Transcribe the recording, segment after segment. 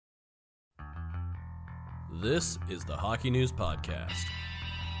This is the Hockey News Podcast.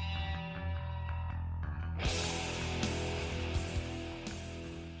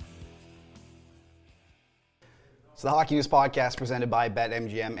 So the Hockey News Podcast presented by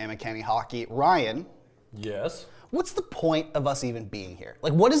BetMGM and McKinney Hockey. Ryan. Yes? What's the point of us even being here?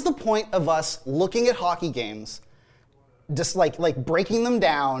 Like, what is the point of us looking at hockey games, just like breaking them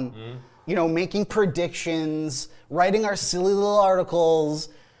down, you know, making predictions, writing our silly little articles?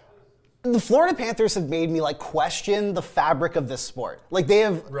 The Florida Panthers have made me question the fabric of this sport. Like, they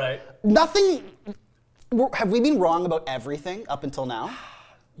have nothing. Have we been wrong about everything up until now?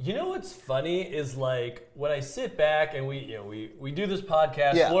 You know what's funny is when I sit back and we do this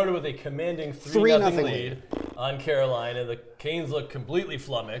podcast, Florida with a commanding 3-0 lead on Carolina. The Canes look completely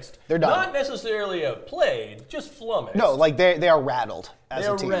flummoxed. They're done. Not necessarily outplayed, just flummoxed. No, they are rattled as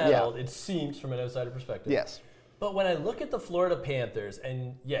a team. They are rattled, it seems, from an outsider perspective. Yes. But when I look at the Florida Panthers,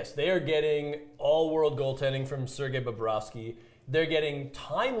 and yes, they are getting all-world goaltending from Sergei Bobrovsky. They're getting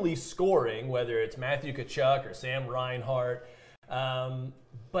timely scoring, whether it's Matthew Tkachuk or Sam Reinhart.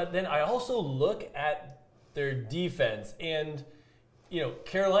 But then I also look at their defense, and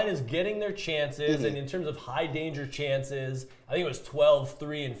Carolina's getting their chances, and in terms of high-danger chances, I think it was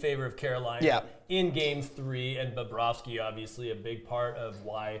 12-3 in favor of Carolina in Game 3, and Bobrovsky obviously a big part of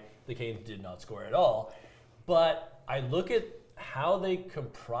why the Canes did not score at all. But I look at how they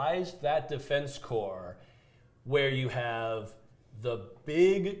comprised that defense core, where you have the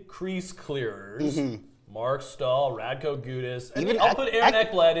big crease clearers, Mark Stahl, Radko Gudas, and I'll put Aaron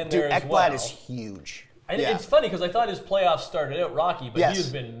Ekblad in there as well. Ekblad is huge. And it's funny because I thought his playoffs started out rocky, but he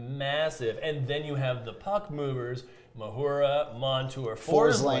has been massive. And then you have the puck movers, Mahura, Montour,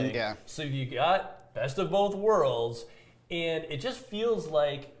 Forsling. So you got best of both worlds, and it just feels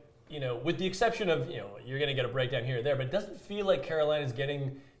like, with the exception of, you're going to get a breakdown here or there, but it doesn't feel like Carolina's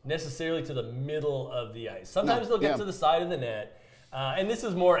getting necessarily to the middle of the ice. Sometimes they'll get to the side of the net, and this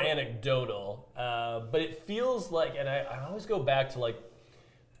is more anecdotal, but it feels like, and I always go back to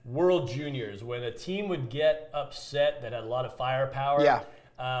World Juniors, when a team would get upset that had a lot of firepower,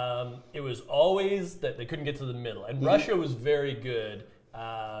 it was always that they couldn't get to the middle. And Russia was very good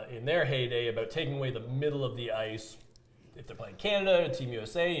in their heyday about taking away the middle of the ice. If they're playing Canada, Team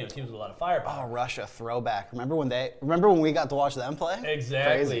USA, teams with a lot of firepower. Oh, Russia, throwback. Remember when we got to watch them play?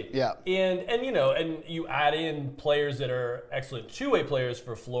 Exactly. Crazy. Yeah. And you add in players that are excellent two-way players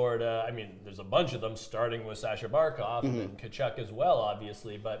for Florida. I mean, there's a bunch of them, starting with Sasha Barkov and then Tkachuk as well,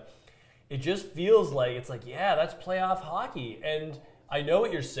 obviously. But it just feels like that's playoff hockey. And I know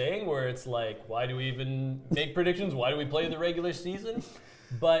what you're saying, where it's why do we even make predictions? Why do we play the regular season?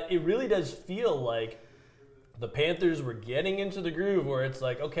 But it really does feel like the Panthers were getting into the groove where it's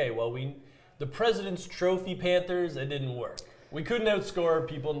the President's Trophy Panthers, it didn't work. We couldn't outscore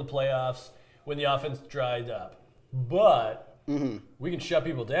people in the playoffs when the offense dried up. But we can shut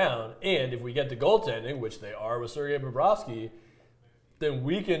people down, and if we get the goaltending, which they are with Sergei Bobrovsky, then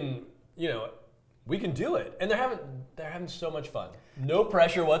we can do it. And they're having so much fun. No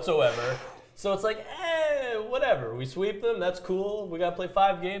pressure whatsoever. So it's whatever. We sweep them, that's cool. We got to play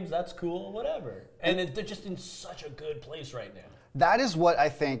 5 games, that's cool, whatever. And they're just in such a good place right now. That is what I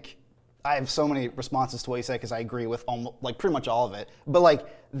think. I have so many responses to what you said because I agree with pretty much all of it. But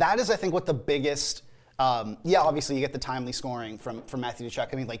that is, I think, what the biggest. Obviously you get the timely scoring from Matthew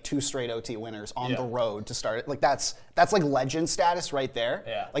Tkachuk. I mean, 2 straight OT winners on the road to start it. That's legend status right there.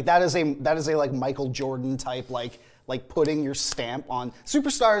 Yeah. That is a Michael Jordan type putting your stamp on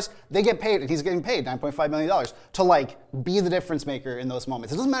superstars. They get paid, and he's getting paid $9.5 million to be the difference maker in those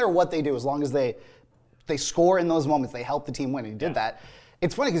moments. It doesn't matter what they do as long as they score in those moments. They help the team win, and he did that.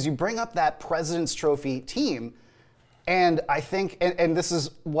 It's funny because you bring up that President's Trophy team, and I think, and this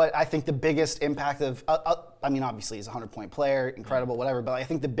is what I think the biggest impact of, I mean, obviously he's a 100-point player, incredible, whatever, but I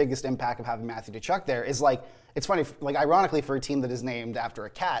think the biggest impact of having Matthew Tkachuk there is it's funny, ironically for a team that is named after a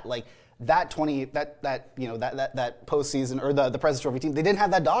cat, that postseason or the President's Trophy team, they didn't have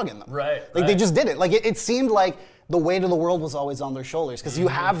that dog in them. Right. They just didn't. It seemed like the weight of the world was always on their shoulders because you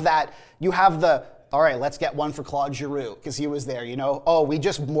have the, all right, let's get one for Claude Giroux because he was there, Oh, we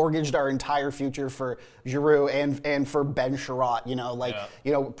just mortgaged our entire future for Giroux and for Ben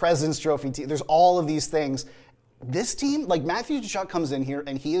Sherratt, President's Trophy team. There's all of these things. This team, Matthew Tkachuk comes in here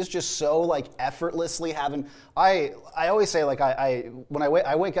and he is just so effortlessly having. I always say when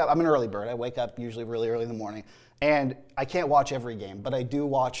I wake up, I'm an early bird. I wake up usually really early in the morning, and I can't watch every game, but I do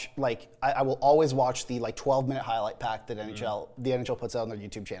watch I will always watch the 12-minute highlight pack that the NHL puts out on their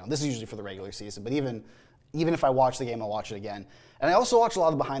YouTube channel. This is usually for the regular season, but even if I watch the game, I'll watch it again. And I also watch a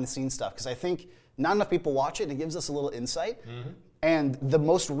lot of behind the scenes stuff because I think not enough people watch it, and it gives us a little insight. And the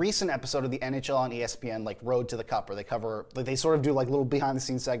most recent episode of the NHL on ESPN, like Road to the Cup, where they sort of do like little behind the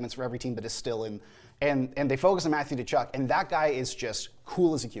scenes segments for every team that is still in, and they focus on Matthew Tkachuk, and that guy is just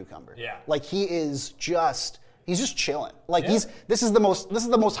cool as a cucumber. Yeah. Like he's just chilling. Like this is the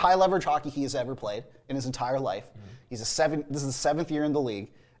most high leverage hockey he has ever played in his entire life. This is the 7th year in the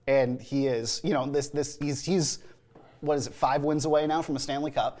league, and he is, he's what is it, 5 wins away now from a Stanley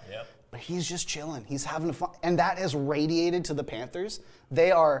Cup. Yep. But he's just chilling. He's having fun. And that has radiated to the Panthers. They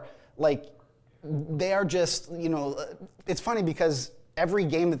are just, it's funny because every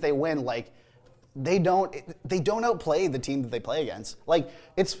game that they win, like, they don't outplay the team that they play against. Like,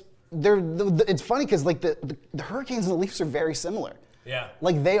 it's funny because, like, the Hurricanes and the Leafs are very similar. Yeah.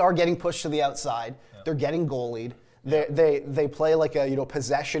 Like, they are getting pushed to the outside. Yeah. They're getting goalied. Yeah. They play like a,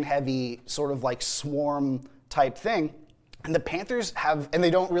 possession-heavy sort of, like, swarm type thing. And the Panthers and they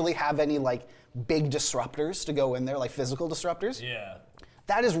don't really have any like big disruptors to go in there, like physical disruptors. Yeah.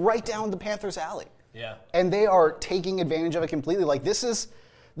 That is right down the Panthers' alley. Yeah. And they are taking advantage of it completely. Like this is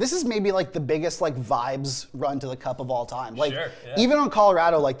maybe like the biggest like vibes run to the Cup of all time. Like sure, yeah. Even on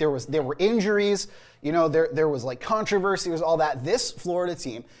Colorado, like there were injuries, there was like controversy, there was all that. This Florida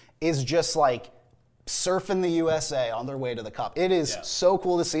team is just like surfing the USA on their way to the Cup. It is so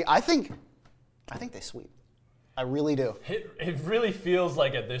cool to see. I think they sweep. I really do. It really feels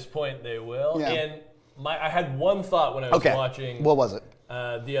like at this point they will. Yeah. And I had one thought when I was watching. What was it?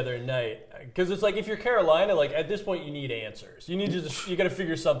 The other night, because it's like if you're Carolina, like at this point you need answers. You got to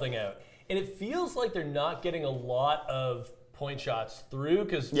figure something out. And it feels like they're not getting a lot of point shots through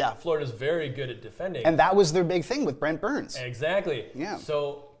because Florida's very good at defending. And that was their big thing with Brent Burns. Exactly. Yeah.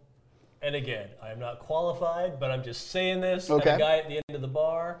 So, and again, I'm not qualified, but I'm just saying this. Okay. I'm a guy at the end of the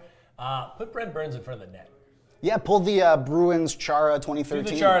bar. Put Brent Burns in front of the net. Yeah, pull the Bruins Chara 2013.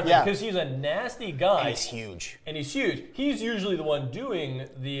 Do the Chara thing, because he's a nasty guy. And he's huge. He's usually the one doing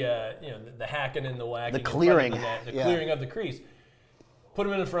the the hacking and the whacking, the clearing, in front of the net, clearing of the crease. Put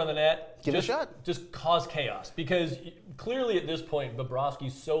him in front of the net. Give it a shot. Just cause chaos, because clearly at this point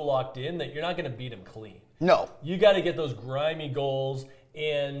Bobrovsky's so locked in that you're not going to beat him clean. No. You got to get those grimy goals,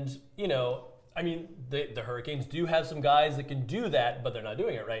 and I mean the Hurricanes do have some guys that can do that, but they're not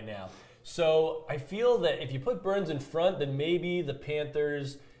doing it right now. So I feel that if you put Burns in front, then maybe the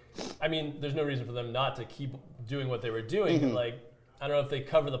Panthers, I mean, there's no reason for them not to keep doing what they were doing. Mm-hmm. Like, I don't know if they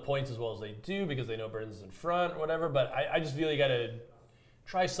cover the points as well as they do because they know Burns is in front or whatever, but I just feel you got to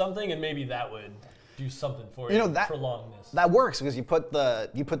try something, and maybe that would do something for you, prolong this. That works because you put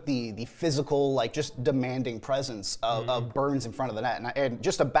the physical, like just demanding presence of Burns in front of the net, and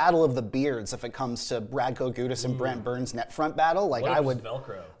just a battle of the beards if it comes to Radko Gudas and Brent Burns net front battle. Like what if it's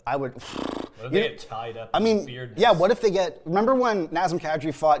Velcro? What if they get tied up? Beard yeah. What if they get? Remember when Nazem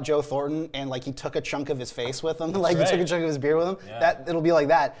Kadri fought Joe Thornton and like he took a chunk of his face with him, like he took a chunk of his beard with him? Yeah. That it'll be like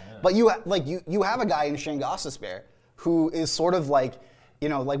that. Yeah. But you have a guy in Shane Gostisbehere who is sort of like.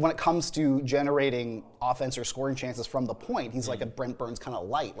 Like when it comes to generating offense or scoring chances from the point, he's like a Brent Burns kind of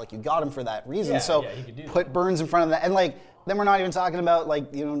light. Like you got him for that reason. He could do put that. Burns in front of that. And like, then we're not even talking about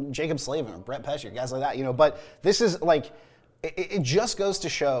like, Jacob Slavin or Brett Pesce, guys like that, But this is like, it just goes to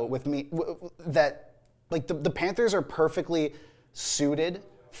show with me that like the Panthers are perfectly suited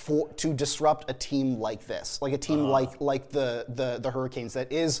to disrupt a team like this, like a team like the Hurricanes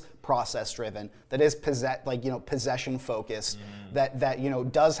that is process driven, that is possession focused, that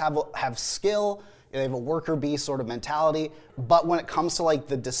does have skill. They have a worker bee sort of mentality, but when it comes to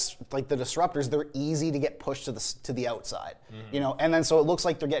the disruptors, they're easy to get pushed to the outside, and then so it looks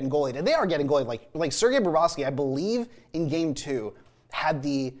like they're getting goalied, and they are getting goalied. Like Sergei Bobrovsky, I believe in Game 2 had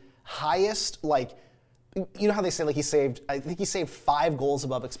the highest how they say I think he saved 5 goals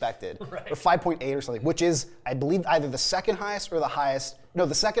above expected, right. or 5.8 or something, which is I believe either the second highest or the highest. No,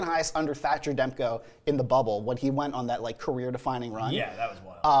 the second highest under Thatcher Demko in the bubble when he went on that career defining run. Yeah, that was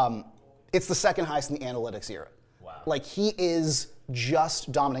wild. It's the second highest in the analytics era. Wow. He is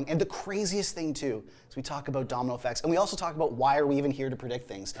just dominating. And the craziest thing too, is we talk about domino effects, and we also talk about why are we even here to predict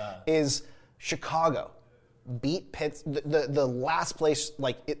things, is Chicago beat Pitts, the last place,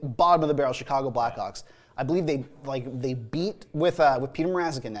 bottom of the barrel Chicago Blackhawks. I believe they beat with Peter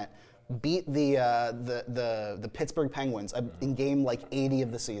Mrazek in net, beat the Pittsburgh Penguins in game 80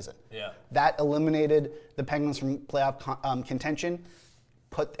 of the season. Yeah. That eliminated the Penguins from playoff contention,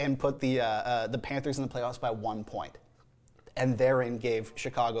 put the Panthers in the playoffs by 1 point, and therein gave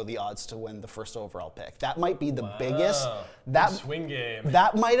Chicago the odds to win the first overall pick. That might be the biggest. That swing game.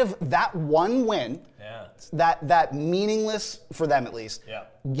 That might have that one win. Yeah. That meaningless for them at least. Yeah.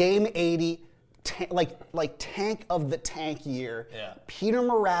 Game 80. Tank of the tank year. Yeah. Peter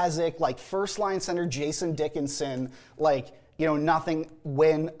Mrazek, first line center Jason Dickinson, nothing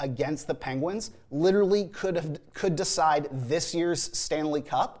win against the Penguins literally could decide this year's Stanley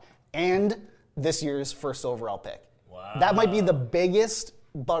Cup and this year's first overall pick. Wow. That might be the biggest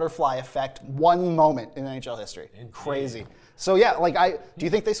butterfly effect one moment in NHL history. Indeed. Crazy. So yeah, do you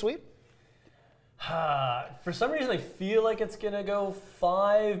think they sweep? For some reason, I feel like it's gonna go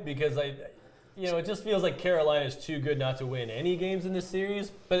 5 because it just feels like Carolina is too good not to win any games in this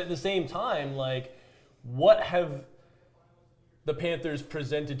series. But at the same time, what have the Panthers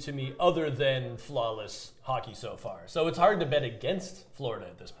presented to me other than flawless hockey so far? So it's hard to bet against Florida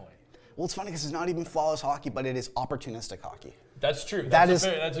at this point. Well, it's funny because it's not even flawless hockey, but it is opportunistic hockey. That's true. That's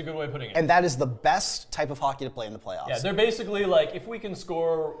a good way of putting it. And that is the best type of hockey to play in the playoffs. Yeah, they're basically if we can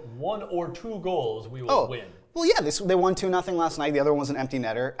score 1 or 2 goals, we will win. Well, yeah, they won 2-0 last night. The other one was an empty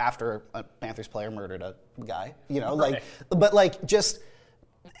netter after a Panthers player murdered a guy. Right. But just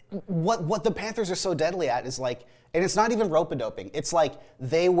what the Panthers are so deadly at is and it's not even rope-a-doping. It's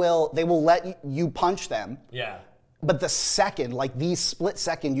they will let you punch them. Yeah. But the second, the split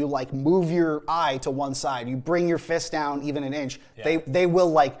second, you move your eye to one side, you bring your fist down even an inch, they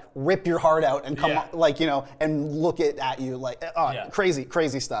will rip your heart out and come and look at you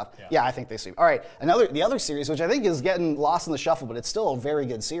crazy stuff. Yeah, I think they sweep. All right, the other series, which I think is getting lost in the shuffle, but it's still a very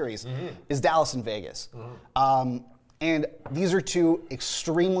good series, is Dallas and Vegas. And these are two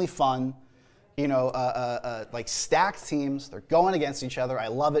extremely fun, stacked teams. They're going against each other. I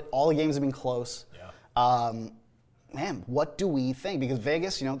love it. All the games have been close. Yeah. Man, what do we think? Because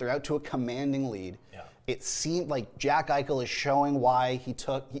Vegas, they're out to a commanding lead. Yeah. It seemed like Jack Eichel is showing why he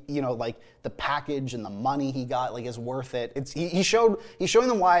took, the package and the money he got, is worth it. He's showing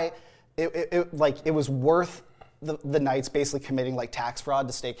them why it was worth the Knights basically committing tax fraud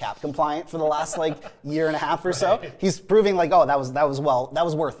to stay cap compliant for the last year and a half or so. He's proving that was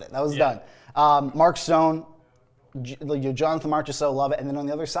worth it. That was done. Mark Stone, Jonathan Marchessault, love it. And then on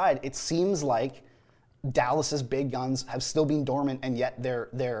the other side, it seems like Dallas's big guns have still been dormant, and yet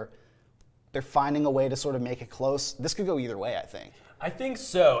they're finding a way to sort of make it close. This could go either way, I think. I think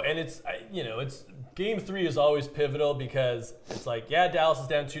so, and it's Game 3 is always pivotal because it's Dallas is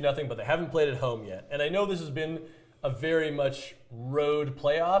down 2-0, but they haven't played at home yet. And I know this has been a very much road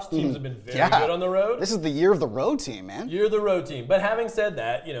playoffs. Teams have been very good on the road. This is the year of the road team, man. Year of the road team. But having said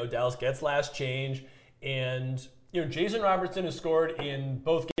that, Dallas gets last change, and Jason Robertson has scored in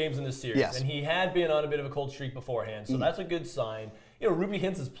both games in this series, and he had been on a bit of a cold streak beforehand, so that's a good sign. Ruby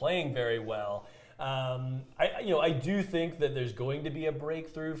Hintz is playing very well. I do think that there's going to be a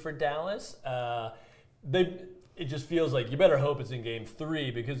breakthrough for Dallas. It just feels like you better hope it's in Game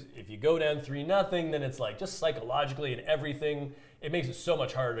 3, because if you go down 3-0, then it's just psychologically and everything, it makes it so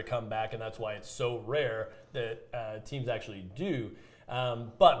much harder to come back, and that's why it's so rare that teams actually do.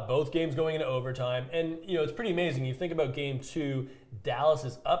 But both games going into overtime, and it's pretty amazing. You think about Game 2, Dallas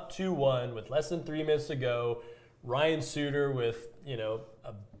is up 2-1 with less than 3 minutes to go. Ryan Suter with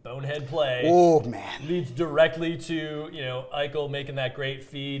a bonehead play. Oh man! Leads directly to Eichel making that great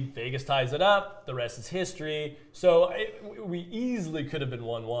feed. Vegas ties it up. The rest is history. So we easily could have been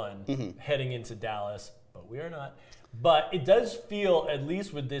 1-1 heading into Dallas, but we are not. But it does feel, at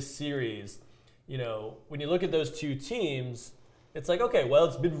least with this series, when you look at those two teams, it's okay, well,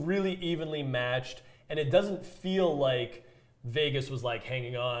 it's been really evenly matched, and it doesn't feel like Vegas was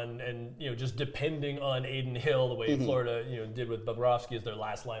hanging on and just depending on Adin Hill the way Florida did with Bobrovsky as their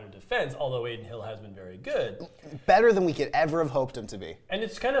last line of defense. Although Adin Hill has been very good, better than we could ever have hoped him to be. And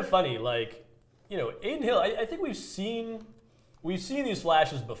it's kind of funny, Adin Hill. I think we've seen these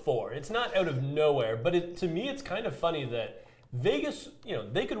flashes before. It's not out of nowhere, but to me, it's kind of funny that Vegas,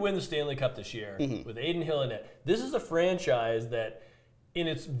 they could win the Stanley Cup this year with Adin Hill in it. This is a franchise that, in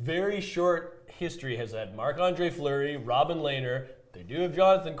its very short history, has had Marc-Andre Fleury, Robin Lehner. They do have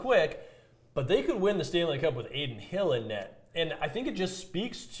Jonathan Quick, but they could win the Stanley Cup with Adin Hill in net. And I think it just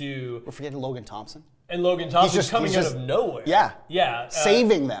speaks to... We're forgetting Logan Thompson. And Logan Thompson coming out of nowhere. Yeah. Yeah.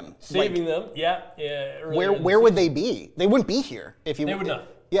 Saving them. Saving them, yeah. Where would they be? They wouldn't be here if you... They would not.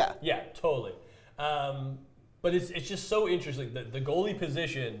 Yeah. Yeah, totally. But it's just so interesting. The goalie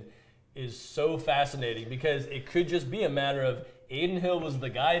position is so fascinating because it could just be a matter of Adin Hill was the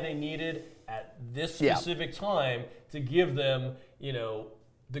guy they needed at this specific time to give them,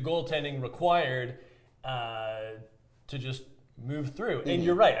 the goaltending required to just move through. And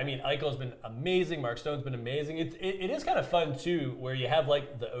you're right. I mean, Eichel's been amazing. Mark Stone's been amazing. It is kind of fun, too, where you have,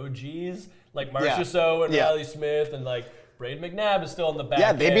 the OGs, like Marchessault and Riley Smith and, Braden McNabb is still on the back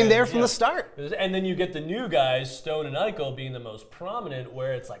end. They've been there from the start. And then you get the new guys, Stone and Eichel, being the most prominent,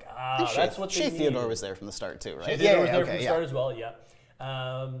 where it's that's what they need. Shea Theodore was there from the start, too, right? Shea Theodore was there from the start as well,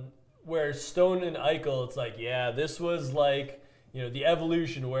 where Stone and Eichel, it's like, yeah, this was like, the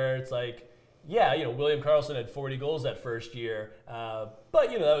evolution where it's like, yeah, William Karlsson had 40 goals that first year, but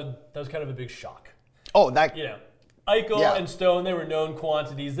that was kind of a big shock. Oh, that Eichel and Stone, they were known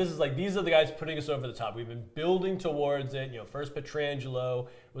quantities. These are the guys putting us over the top. We've been building towards it. First Pietrangelo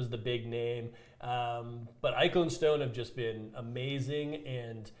was the big name, but Eichel and Stone have just been amazing,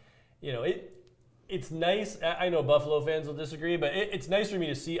 and it's nice. I know Buffalo fans will disagree, but it's nice for me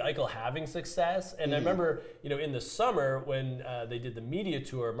to see Eichel having success. And I remember, in the summer when they did the media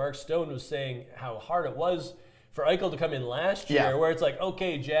tour, Mark Stone was saying how hard it was for Eichel to come in last year, where it's like,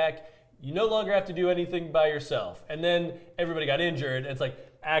 okay, Jack, you no longer have to do anything by yourself. And then everybody got injured, and it's like,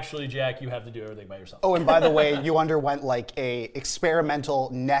 actually, Jack, you have to do everything by yourself. Oh, and by the way, you underwent like a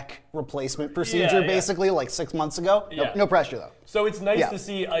experimental neck replacement procedure, basically, like 6 months ago. No pressure, though. So it's nice to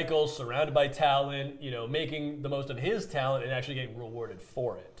see Eichel surrounded by talent, making the most of his talent and actually getting rewarded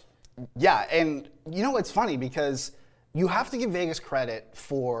for it. Yeah, and it's funny because you have to give Vegas credit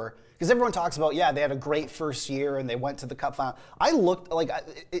for, because everyone talks about, they had a great first year and they went to the Cup final. I looked,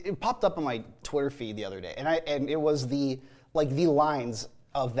 it popped up on my Twitter feed the other day, and it was the lines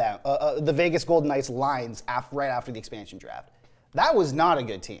of them, the Vegas Golden Knights lines right after the expansion draft. That was not a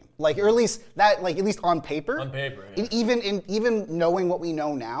good team. Or at least on paper. On paper, Even knowing what we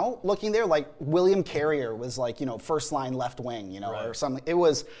know now, looking there, William Carrier was first line left wing, or something. It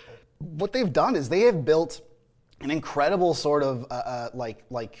was, what they've done is they have built an incredible sort of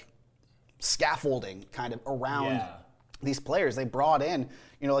scaffolding kind of around these players. They brought in,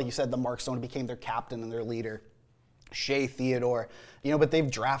 like you said, the Mark Stone became their captain and their leader. Shea Theodore, but they've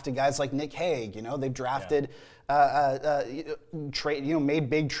drafted guys like Nick Hague, they've drafted, made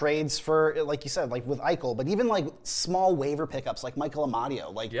big trades for, like you said, with Eichel, but even small waiver pickups like Michael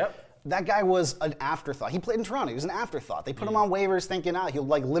Amadio, that guy was an afterthought. He played in Toronto, he was an afterthought. They put him on waivers thinking, he'll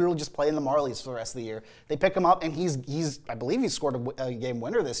literally just play in the Marlies for the rest of the year. They pick him up and he's I believe he's scored a game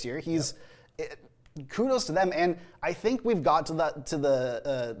winner this year. Kudos to them, and I think we've got to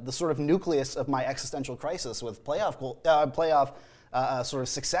the sort of nucleus of my existential crisis with playoff sort of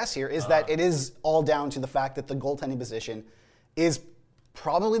success here is that it is all down to the fact that the goaltending position is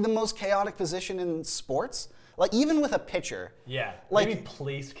probably the most chaotic position in sports. Even with a pitcher. Yeah, maybe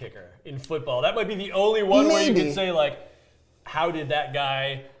place kicker in football. That might be the only one where you can say how did that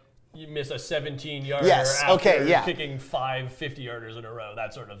guy miss a 17-yarder after kicking 5 50-yarders in a row,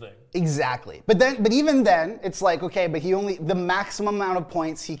 that sort of thing. Exactly. But even then, it's but the maximum amount of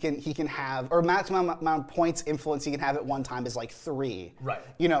points he can have, or maximum amount of points influence he can have at one time is 3. Right.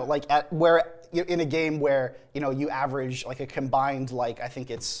 In a game where you average a combined I think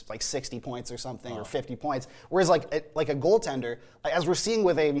it's 60 points or something or 50 points, whereas a goaltender, as we're seeing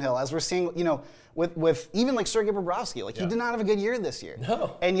with Adin Hill, as we're seeing with even Sergei Bobrovsky, he did not have a good year this year.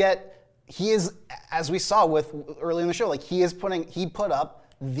 No. And yet he is, as we saw with early in the show, he's having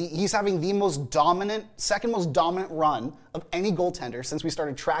the second most dominant run of any goaltender since we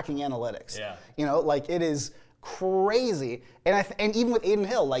started tracking analytics. Yeah. It is crazy. And even with Adin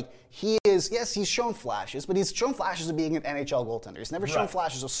Hill, he's shown flashes, but he's shown flashes of being an NHL goaltender. He's never shown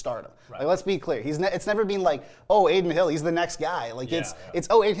flashes of stardom. Right. Let's be clear. It's never been Adin Hill, he's the next guy.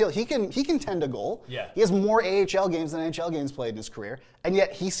 Adin Hill, he can tend a goal. Yeah. He has more AHL games than NHL games played in his career, and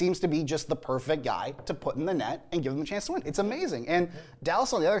yet he seems to be just the perfect guy to put in the net and give him a chance to win. It's amazing. And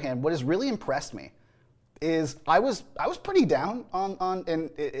Dallas, on the other hand, what has really impressed me is I was pretty down on and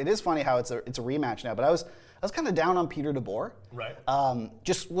it is funny how it's a rematch now, but I was kind of down on Peter DeBoer. Right.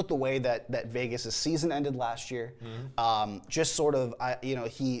 Just with the way that Vegas' season ended last year. Just sort of,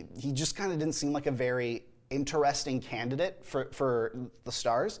 he just kind of didn't seem like a very interesting candidate for the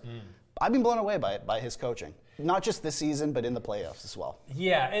Stars. I've been blown away by his coaching. Not just this season, but in the playoffs as well.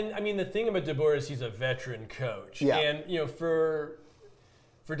 Yeah, and I mean, the thing about DeBoer is he's a veteran coach. Yeah. And,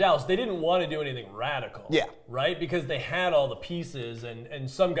 for Dallas, they didn't want to do anything radical. Yeah. Right? Because they had all the pieces, and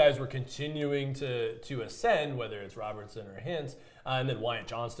some guys were continuing to ascend, whether it's Robertson or Hintz, and then Wyatt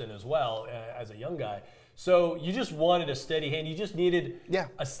Johnston as well as a young guy. So you just wanted a steady hand. You just needed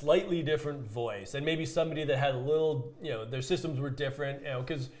a slightly different voice, and maybe somebody that had a little, their systems were different,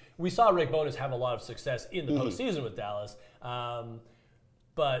 because we saw Rick Bowness have a lot of success in the postseason with Dallas.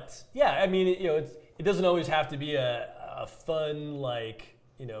 But yeah, I mean, it doesn't always have to be a fun,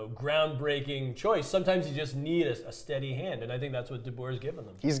 groundbreaking choice. Sometimes you just need a steady hand, and I think that's what DeBoer's given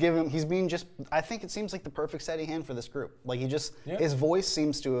them. He's being just, I think it seems like the perfect steady hand for this group. His voice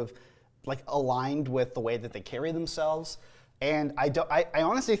seems to have aligned with the way that they carry themselves. And I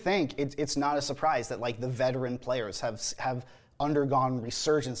honestly think it's not a surprise that the veteran players have undergone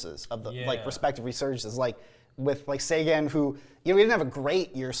resurgences of the respective resurgences. with like Sagan, who he didn't have a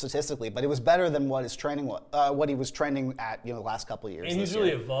great year statistically, but it was better than what he was trending at the last couple of years. And he's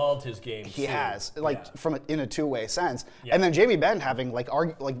really evolved his game. He has in a two-way sense. Yeah. And then Jamie Benn having like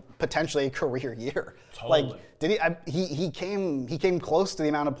potentially a career year. Totally. He came close to the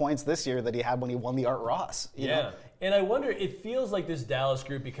amount of points this year that he had when he won the Art Ross. You know? And I wonder, it feels like this Dallas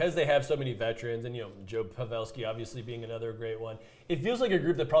group, because they have so many veterans, and Joe Pavelski obviously being another great one, it feels like a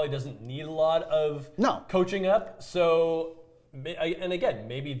group that probably doesn't need a lot of coaching up. So, and again,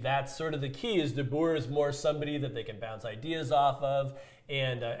 maybe that's sort of the key, is DeBoer is more somebody that they can bounce ideas off of,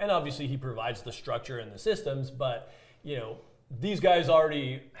 and obviously he provides the structure and the systems, but these guys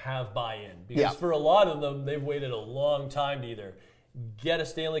already have buy-in, because for a lot of them, they've waited a long time to either get a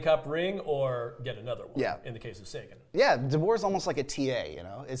Stanley Cup ring or get another one. Yeah. In the case of Sagan. Yeah, DeBoer's almost like a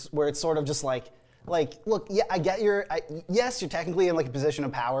TA. It's where it's sort of just like, look, yeah, I get yes, you're technically in like a position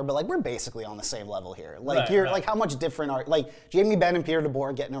of power, but like we're basically on the same level here. Like like how much different are Jamie Benn and Peter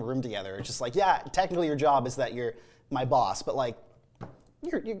DeBoer getting a room together? It's just like, yeah, technically your job is that you're my boss, but like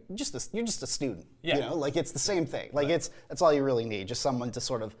you're just a student. Yeah. It's the same thing. Like that's all you really need, just someone to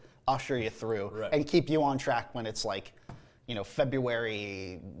sort of usher you through and keep you on track when it's like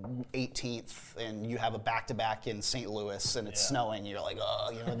February 18th, and you have a back-to-back in St. Louis, and it's snowing. You're like,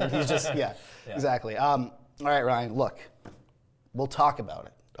 then he's just, exactly. All right, Ryan, look, we'll talk about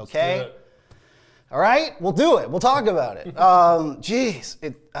it, okay? Let's do it. All right, we'll do it. We'll talk about it. The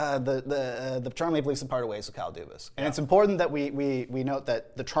Toronto Maple Leafs have parted ways with Kyle Dubas, and it's important that we note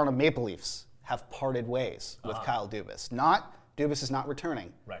that the Toronto Maple Leafs have parted ways with Kyle Dubas. Dubas is not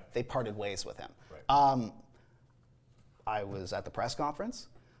returning. Right. They parted ways with him. Right. I was at the press conference.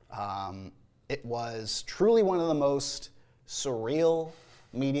 It was truly one of the most surreal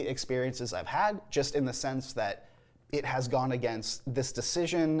media experiences I've had, just in the sense that it has gone against this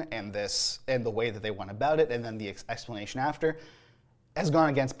decision and the way that they went about it, and then the explanation after has gone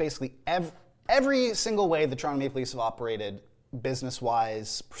against basically every single way the Toronto Maple Leafs have operated,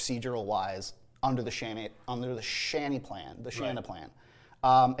 business-wise, procedural-wise, under the Shanny plan.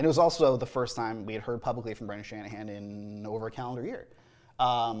 And it was also the first time we had heard publicly from Brendan Shanahan in over a calendar year.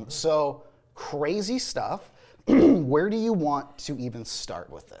 So crazy stuff. Where do you want to even start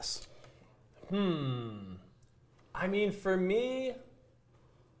with this? I mean, for me,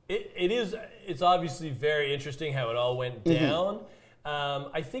 it's obviously very interesting how it all went down.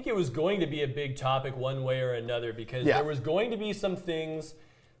 I think it was going to be a big topic one way or another, because there was going to be some things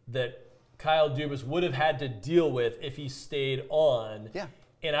that Kyle Dubas would have had to deal with if he stayed on. Yeah.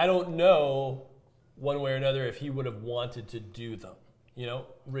 And I don't know one way or another if he would have wanted to do them.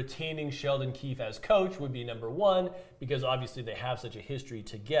 Retaining Sheldon Keefe as coach would be number one, because obviously they have such a history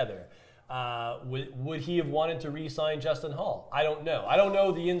together. Would he have wanted to re-sign Justin Hall? I don't know. I don't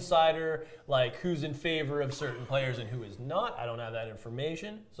know the insider, like who's in favor of certain players and who is not. I don't have that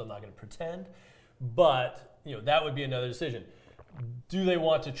information, so I'm not going to pretend. But that would be another decision. Do they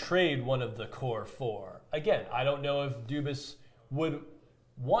want to trade one of the core four? Again, I don't know if Dubas would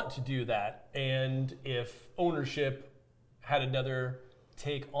want to do that, and if ownership had another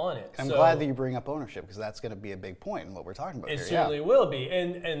take on it. I'm glad that you bring up ownership, because that's going to be a big point in what we're talking about here. It certainly will be.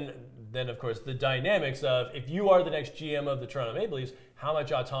 And then, of course, the dynamics of, if you are the next GM of the Toronto Maple Leafs, how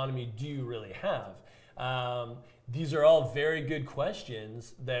much autonomy do you really have? These are all very good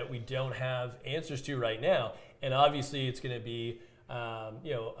questions that we don't have answers to right now. And obviously, it's going to be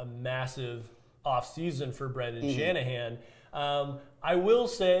a massive offseason for Brendan Shanahan. I will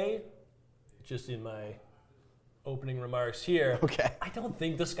say, just in my opening remarks here, I don't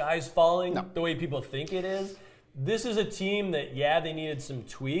think the sky's falling the way people think it is. This is a team that, they needed some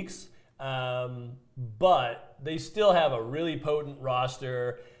tweaks, but they still have a really potent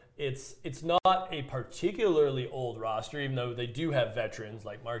roster. It's not a particularly old roster, even though they do have veterans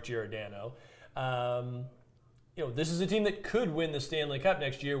like Mark Giordano. This is a team that could win the Stanley Cup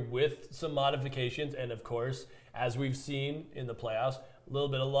next year with some modifications, and of course, as we've seen in the playoffs, a little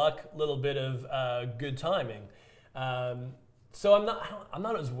bit of luck, a little bit of good timing. So I'm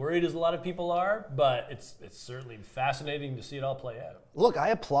not as worried as a lot of people are, but it's certainly fascinating to see it all play out. Look, I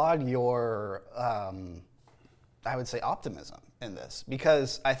applaud your, I would say, optimism in this,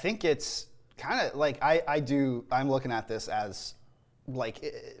 because I think it's kind of like I'm looking at this as like,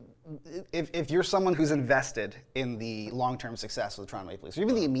 if you're someone who's invested in the long-term success of the Toronto Maple Leafs, or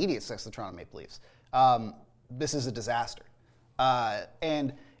even the immediate success of the Toronto Maple Leafs, this is a disaster.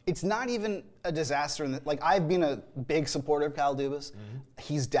 And it's not even a disaster. I've been a big supporter of Kyle Dubas.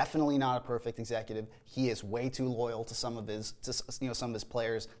 He's definitely not a perfect executive. He is way too loyal to some of his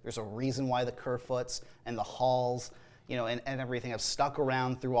players. There's a reason why the Kerfoots and the Halls, and everything have stuck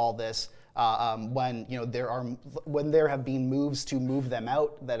around through all this. when there have been moves to move them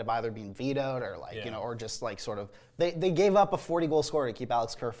out that have either been vetoed or or just like sort of they gave up a 40-goal scorer to keep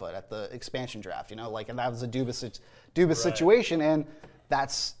Alex Kerfoot at the expansion draft, and that was a Dubas situation, and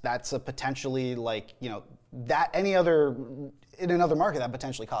that's a potentially that in another market that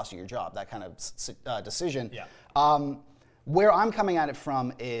potentially cost you your job, that kind of decision. Yeah. Where I'm coming at it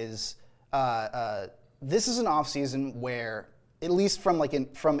from is this is an offseason where, at least from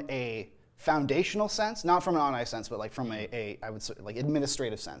a foundational sense, not from an on-ice sense, but like from I would say like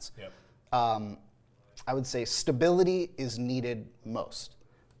administrative sense. Yep. I would say stability is needed most.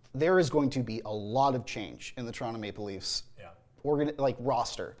 There is going to be a lot of change in the Toronto Maple Leafs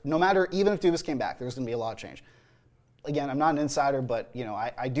roster. No matter, even if Dubas came back, there's going to be a lot of change. Again, I'm not an insider, but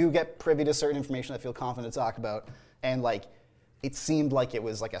I do get privy to certain information I feel confident to talk about, and it seemed like it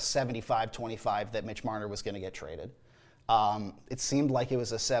was like a 75-25 that Mitch Marner was going to get traded. It seemed like it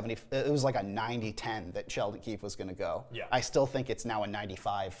was like a 90-10 that Sheldon Keefe was going to go. Yeah. I still think it's now a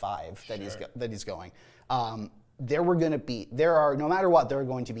 95-5 that he's going. No matter what, there are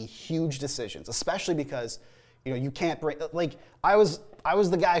going to be huge decisions, especially because you can't bring, I was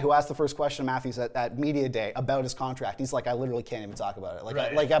the guy who asked the first question of Matthews at Media Day about his contract. He's like, I literally can't even talk about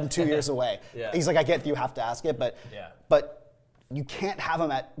it. I'm 2 years away. Yeah. He's like, I get you have to ask it, but you can't have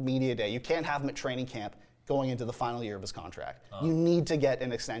him at Media Day. You can't have him at training camp going into the final year of his contract. You need to get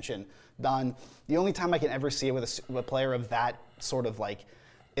an extension done. The only time I can ever see it with a player of that sort of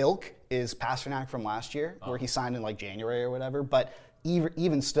ilk is Pasternak from last year, where he signed in January or whatever. But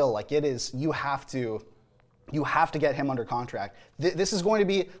even still, you have to get him under contract. This is going to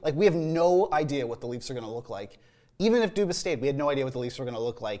be we have no idea what the Leafs are going to look like. Even if Dubas stayed, we had no idea what the Leafs were going to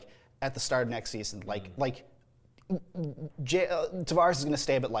look like at the start of next season. Tavares is going to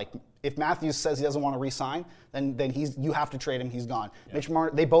stay, but if Matthews says he doesn't want to re-sign, then you have to trade him. He's gone. Yeah.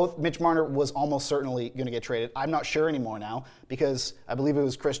 Mitch Marner was almost certainly going to get traded. I'm not sure anymore now, because I believe it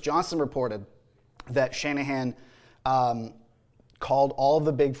was Chris Johnson reported that Shanahan called all of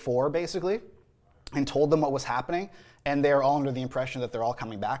the big four basically and told them what was happening, and they're all under the impression that they're all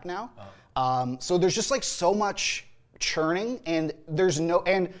coming back now. So there's just so much churning, and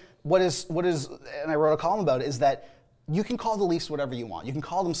what is, and I wrote a column about it, is that you can call the Leafs whatever you want. You can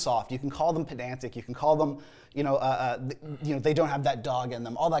call them soft. You can call them pedantic. You can call them, they don't have that dog in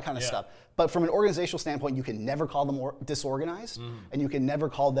them, all that kind of stuff. But from an organizational standpoint, you can never call them disorganized, and you can never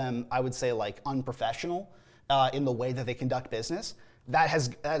call them, I would say, unprofessional in the way that they conduct business. That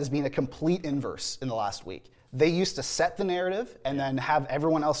has been a complete inverse in the last week. They used to set the narrative and then have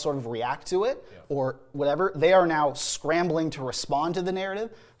everyone else sort of react to it or whatever. They are now scrambling to respond to the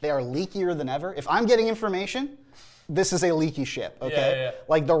narrative. They are leakier than ever. If I'm getting information, this is a leaky ship, okay?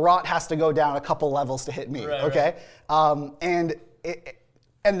 Yeah. The rot has to go down a couple levels to hit me, okay? Right.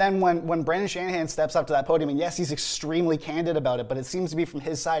 And then when Brendan Shanahan steps up to that podium, and yes, he's extremely candid about it, but it seems to be from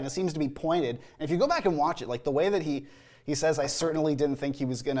his side, and it seems to be pointed. And if you go back and watch it, the way that he says, I certainly didn't think he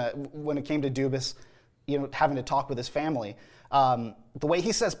was gonna, when it came to Dubas, having to talk with his family. The way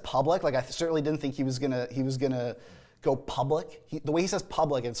he says public, I certainly didn't think he was gonna go public. The way he says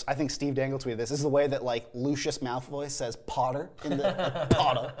public, I think Steve Dangle tweeted this. This is the way that Lucius Malfoy says Potter in the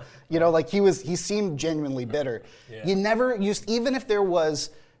Potter. He seemed genuinely bitter. Yeah. You never used, even if there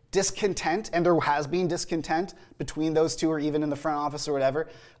was discontent, and there has been discontent between those two, or even in the front office or whatever.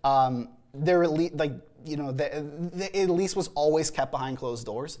 There at least at least was always kept behind closed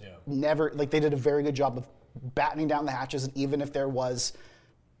doors. Yeah. Never, they did a very good job of battening down the hatches, and even if there was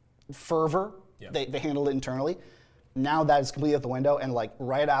fervor, they handled it internally. Now that is completely out the window, and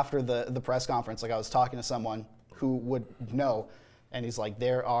right after the press conference, I was talking to someone who would know, and he's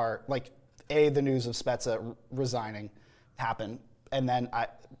there are the news of Spezza resigning happened, and then I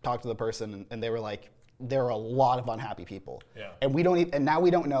talked to the person, and they were there are a lot of unhappy people, and now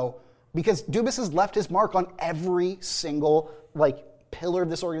we don't know. Because Dubas has left his mark on every single pillar of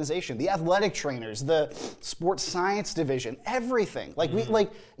this organization. The athletic trainers, the sports science division, everything.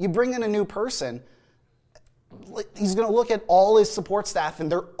 You bring in a new person, he's going to look at all his support staff, and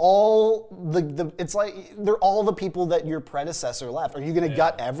they're all they're all the people that your predecessor left. Are you going to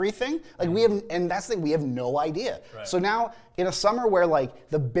gut everything? We have, and that's the thing, we have no idea. Right. So now in a summer where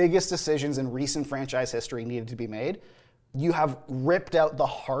the biggest decisions in recent franchise history needed to be made, you have ripped out the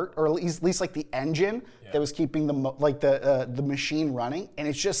heart, or at least the engine that was keeping the machine running, and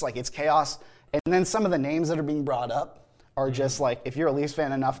it's just it's chaos. And then some of the names that are being brought up are just if you're a Leafs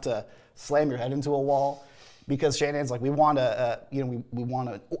fan enough to slam your head into a wall, because Shanahan's we want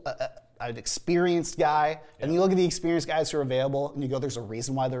an experienced guy, and you look at the experienced guys who are available, and you go, there's a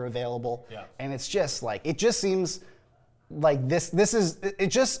reason why they're available, and it's just it just seems like this is it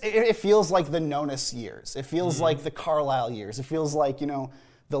just it feels like the Nonis years. It feels like the Carlisle years. It feels like, you know,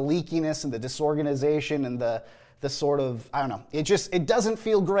 the leakiness and the disorganization and the sort of, I don't know. It doesn't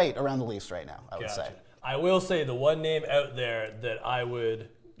feel great around the Leafs right now, I would say. I will say the one name out there that I would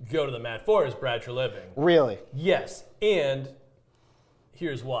go to the mat for is Brad Treliving. Really? Yes, and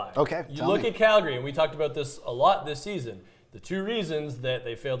here's why. Okay, you look at Calgary, and we talked about this a lot this season. The two reasons that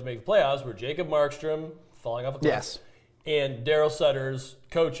they failed to make the playoffs were Jacob Markstrom falling off a cliff, and Daryl Sutter's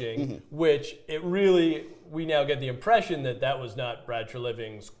coaching, which we now get the impression that that was not Brad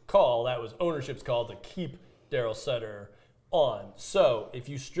Treliving's call. That was ownership's call to keep Daryl Sutter on. So if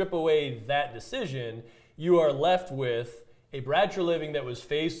you strip away that decision, you are left with a Brad Treliving that was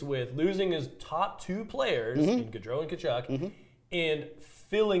faced with losing his top two players in Gaudreau and Tkachuk, and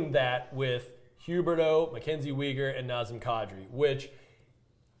filling that with Huberdeau, Mackenzie Weegar, and Nazem Kadri, which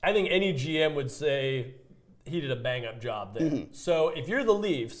I think any GM would say he did a bang-up job there. So if you're the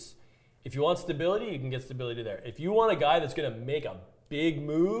Leafs, if you want stability, you can get stability there. If you want a guy that's going to make a big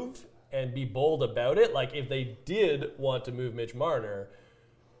move and be bold about it, like if they did want to move Mitch Marner,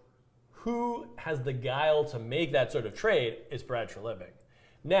 who has the guile to make that sort of trade? It's Brad Treliving.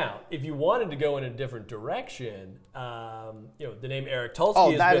 Now, if you wanted to go in a different direction, the name Eric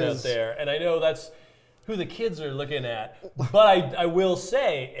Tulsky has been out there, and I know that's who the kids are looking at. But I will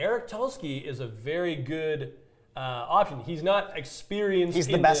say, Eric Tulsky is a very good option. He's not experienced. He's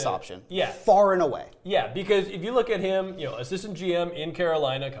the best option. Yeah. Far and away. Yeah, because if you look at him, assistant GM in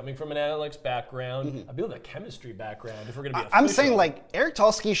Carolina, coming from an analytics background, I believe a chemistry background, if we're going to be official. I'm saying, like, Eric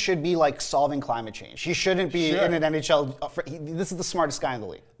Tulsky should be, like, solving climate change. He shouldn't be in an NHL. This is the smartest guy in the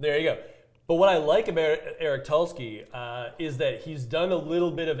league. There you go. But what I like about Eric Tulsky is that he's done a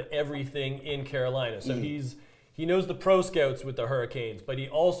little bit of everything in Carolina. So he knows the pro scouts with the Hurricanes, but he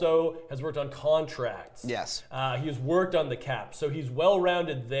also has worked on contracts. Yes. He has worked on the cap, so he's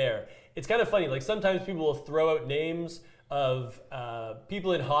well-rounded there. It's kind of funny. Like sometimes people will throw out names of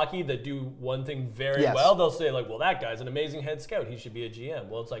people in hockey that do one thing very well. They'll say like, well, that guy's an amazing head scout. He should be a GM.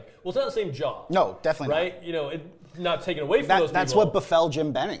 Well, it's like, well, it's not the same job. No, definitely not. Right? Not taken away from those people. That's what befell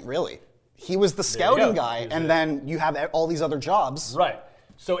Jim Benning, really. He was the scouting guy, and then you have all these other jobs. Right.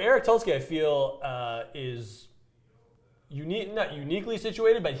 So Eric Tulsky, I feel, is not uniquely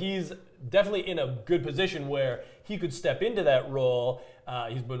situated, but he's definitely in a good position where he could step into that role.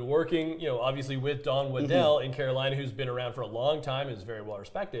 He's been working, obviously with Don Waddell in Carolina, who's been around for a long time and is very well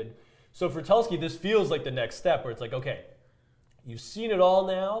respected. So for Tulsky, this feels like the next step where it's like, okay, you've seen it all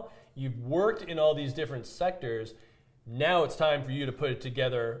now. You've worked in all these different sectors. Now it's time for you to put it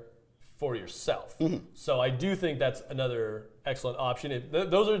together for yourself. So I do think that's another excellent option.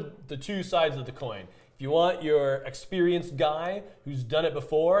 Those are the two sides of the coin. If you want your experienced guy who's done it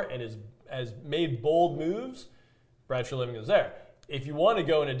before and has made bold moves, Brad Treliving is there. If you want to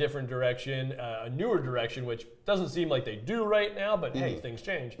go in a different direction, a newer direction, which doesn't seem like they do right now, but hey, things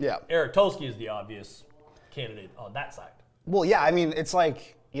change. Yeah. Eric Tulsky is the obvious candidate on that side. Well, yeah, I mean, it's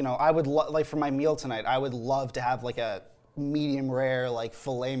like, I would like for my meal tonight, I would love to have like a medium rare, like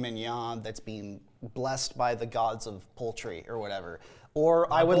filet mignon that's being blessed by the gods of poultry or whatever. Or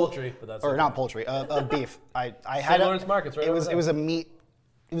not I would poultry, but that's or okay. not poultry, beef. I had St. Lawrence Markets, right? It was a meat.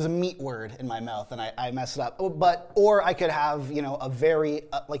 It was a meat word in my mouth, and I messed it up. Or I could have a very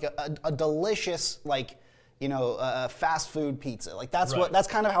like a delicious fast food pizza. Like that's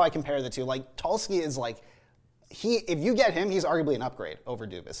kind of how I compare the two. Like Tulsky is like if you get him, he's arguably an upgrade over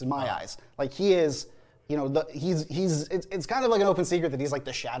Dubas in my eyes. Like he is. It's kind of like an open secret that he's like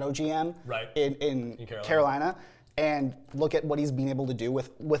the shadow GM in Carolina. And look at what he's been able to do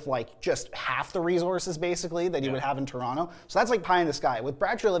with like just half the resources basically that he would have in Toronto. So that's like pie in the sky. With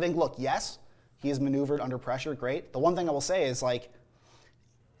Brad Treliving, look, yes, he has maneuvered under pressure, great. The one thing I will say is like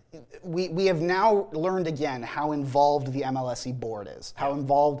we have now learned again how involved the MLSE board is, how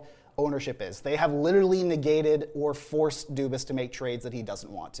involved ownership is. They have literally negated or forced Dubas to make trades that he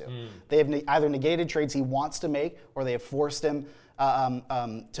doesn't want to. They have either negated trades he wants to make, or they have forced him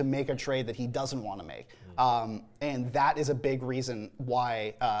to make a trade that he doesn't want to make. And that is a big reason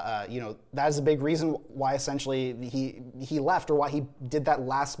why that is a big reason why essentially he left, or why he did that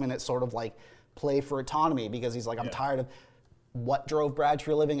last minute sort of like play for autonomy, because he's like, I'm tired of what drove Brad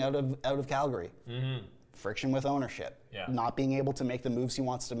Treliving out of Calgary. Friction with ownership, not being able to make the moves he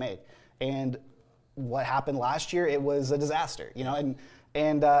wants to make. And what happened last year, it was a disaster,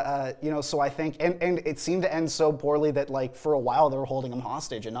 so I think, and it seemed to end so poorly that like for a while they were holding him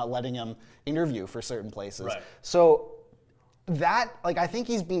hostage and not letting him interview for certain places. So that, like, I think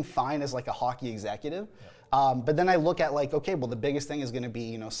he's been fine as like a hockey executive. But then I look at like, okay, well, the biggest thing is going to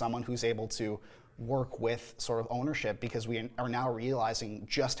be, someone who's able to work with sort of ownership, because we are now realizing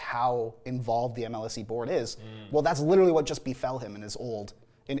just how involved the MLSE board is. Well, that's literally what just befell him in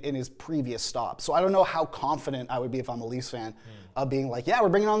his previous stop. So I don't know how confident I would be if I'm a Leafs fan of being like, yeah, we're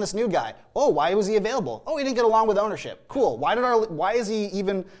bringing on this new guy. Oh, why was he available? Oh, he didn't get along with ownership. Cool. Why is he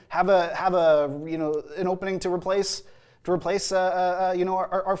even have an opening to replace our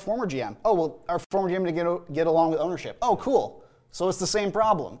former GM? Oh, well, our former GM didn't get along with ownership. Oh, cool. So it's the same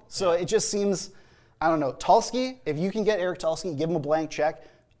problem. So it just seems, I don't know. Tulsky, if you can get Eric Tulsky, give him a blank check.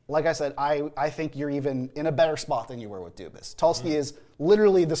 Like I said, I think you're even in a better spot than you were with Dubas. Tulsky is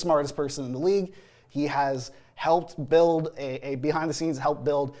literally the smartest person in the league. He has helped build behind the scenes, helped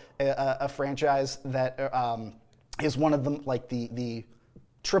build a franchise that is one of them, like the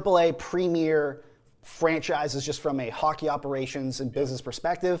AAA premier franchises, just from a hockey operations and business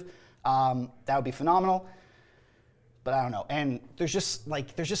perspective. That would be phenomenal. But I don't know. And there's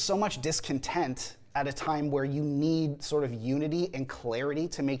just so much discontent at a time where you need sort of unity and clarity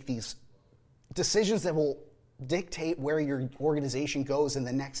to make these decisions that will dictate where your organization goes in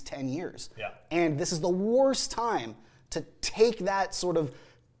the next 10 years. Yeah. And this is the worst time to take that sort of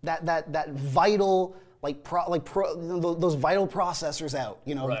that vital those vital processors out,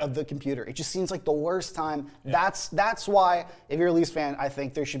 of the computer. It just seems like the worst time. Yeah. That's why, if you're a Leafs fan, I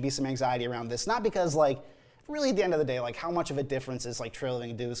think there should be some anxiety around this. Not because really, at the end of the day, how much of a difference is Treliving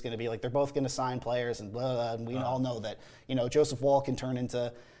and Dubas going to be? They're both going to sign players, and blah, blah, and we all know that Joseph Woll can turn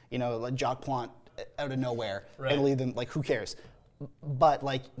into Jacques Plante out of nowhere and lead them. Who cares? But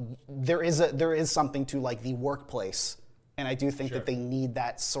there is something to the workplace, and I do think that they need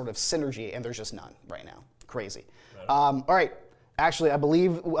that sort of synergy, and there's just none right now. Crazy. Right. All right. Actually, I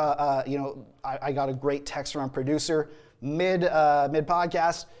believe I got a great text from our producer mid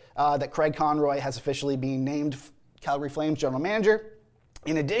podcast. That Craig Conroy has officially been named Calgary Flames general manager.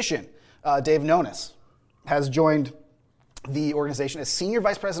 In addition, Dave Nonis has joined the organization as senior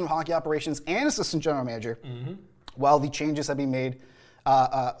vice president of hockey operations and assistant general manager. Mm-hmm. While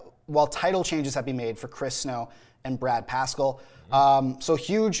title changes have been made for Chris Snow and Brad Pascal. Mm-hmm. So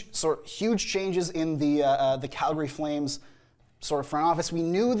huge changes in the Calgary Flames sort of front office. We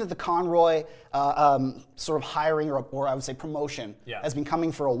knew that the Conroy sort of hiring, or I would say promotion, has been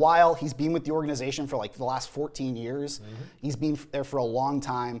coming for a while. He's been with the organization for the last 14 years. Mm-hmm. He's been there for a long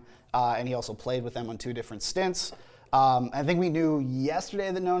time, and he also played with them on 2 different stints. I think we knew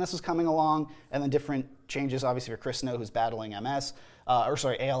yesterday that Nonis was coming along, and then different changes, obviously, for Chris Snow, who's battling ALS,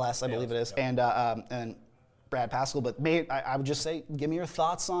 I believe it is, and Brad Pascal. But mate, I would just say, give me your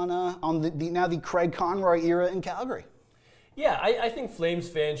thoughts on the Craig Conroy era in Calgary. Yeah, I think Flames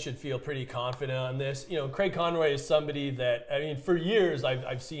fans should feel pretty confident on this. Craig Conroy is somebody that, for years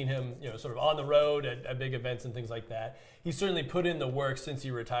I've seen him, sort of on the road at big events and things like that. He's certainly put in the work since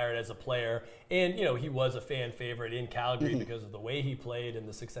he retired as a player. And, he was a fan favorite in Calgary because of the way he played and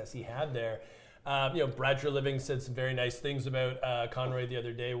the success he had there. Brad Treliving said some very nice things about Conroy the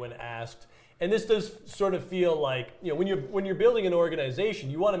other day when asked. And this does sort of feel like, when you're building an organization,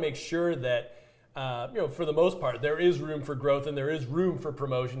 you want to make sure that for the most part, there is room for growth and there is room for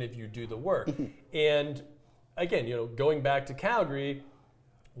promotion if you do the work. And again, going back to Calgary,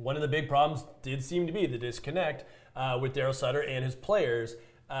 one of the big problems did seem to be the disconnect with Daryl Sutter and his players.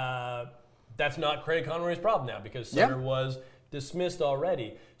 That's not Craig Conroy's problem now, because Sutter was dismissed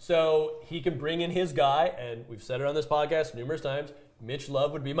already. So he can bring in his guy, and we've said it on this podcast numerous times, Mitch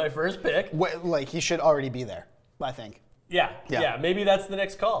Love would be my first pick. He should already be there, I think. Yeah, maybe that's the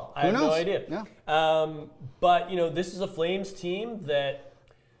next call. I have no idea. Yeah. But, this is a Flames team that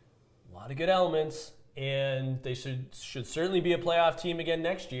a lot of good elements, and they should certainly be a playoff team again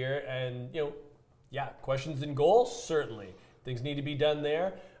next year. And, questions in goal, certainly. Things need to be done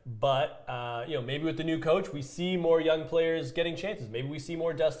there. But, maybe with the new coach, we see more young players getting chances. Maybe we see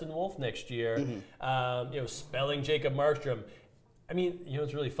more Dustin Wolf next year, spelling Jacob Markstrom.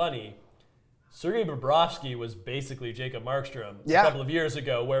 It's really funny. Sergei Bobrovsky was basically Jacob Markstrom a couple of years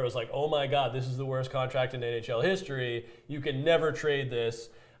ago, where it was like, oh my God, this is the worst contract in NHL history. You can never trade this.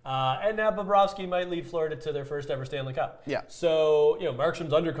 And now Bobrovsky might lead Florida to their first ever Stanley Cup. Yeah. So,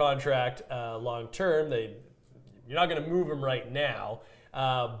 Markstrom's under contract long term. You're not going to move him right now.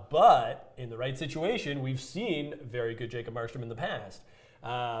 But in the right situation, we've seen very good Jacob Markstrom in the past.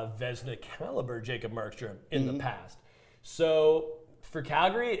 Vezina caliber Jacob Markstrom in the past. So for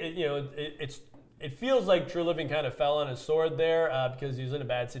Calgary, it feels like Treliving kind of fell on his sword there because he was in a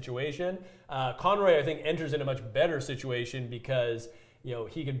bad situation. Conroy, I think, enters in a much better situation because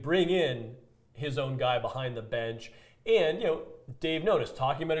he can bring in his own guy behind the bench, And, Dave Notice,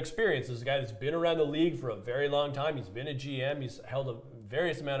 talking about experience, this is a guy that's been around the league for a very long time. He's been a GM. He's held a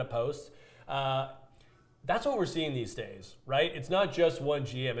various amount of posts. That's what we're seeing these days, right? It's not just one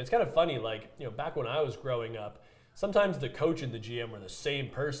GM. It's kind of funny, back when I was growing up, sometimes the coach and the GM were the same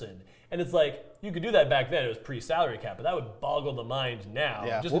person. And it's like, you could do that back then. It was pre-salary cap, but that would boggle the mind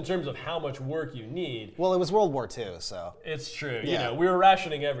now, just in terms of how much work you need. Well, it was World War II, so. It's true. We were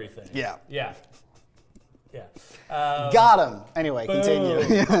rationing everything. Yeah. Yeah. Got him. Anyway, boom.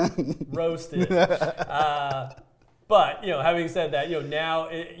 Continue. Roasted. But, having said that, now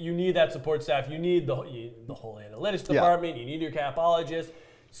you need that support staff. You need the whole analytics department. You need your capologists.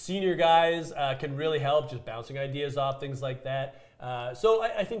 Senior guys can really help, just bouncing ideas off, things like that. So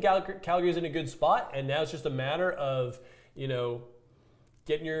I think Calgary's in a good spot, and now it's just a matter of,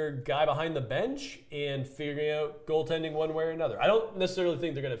 getting your guy behind the bench and figuring out goaltending one way or another. I don't necessarily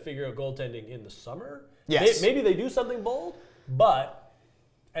think they're going to figure out goaltending in the summer. Yes. Maybe they do something bold, but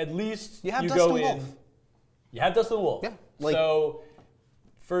at least you have you Dustin go in. Wolf. You have Dustin Wolf. Yeah. So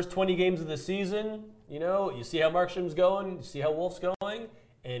first 20 games of the season, you see how Markstrom's going, you see how Wolf's going,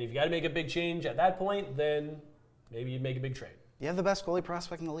 and if you got to make a big change at that point, then maybe you make a big trade. You have the best goalie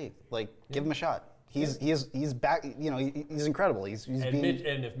prospect in the league. Give him a shot. He's back. He's incredible.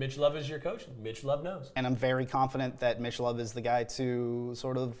 And if Mitch Love is your coach, Mitch Love knows. And I'm very confident that Mitch Love is the guy to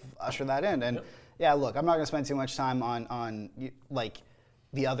sort of usher that in. And look, I'm not going to spend too much time on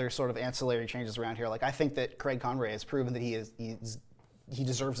the other sort of ancillary changes around here. I think that Craig Conroy has proven that he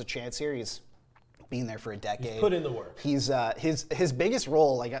deserves a chance here. He's been there for a decade. He's put in the work. He's his biggest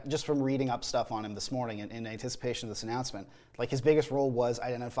role, just from reading up stuff on him this morning in anticipation of this announcement, his biggest role was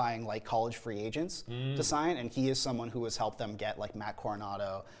identifying college free agents to sign, and he is someone who has helped them get Matt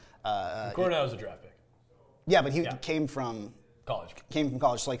Coronado. Coronado's a draft pick. Yeah, but he came from college.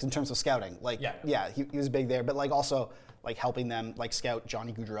 In terms of scouting, he was big there, but also helping them scout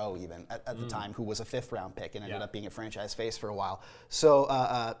Johnny Gaudreau even at the time, who was a 5th round pick and ended up being a franchise face for a while. So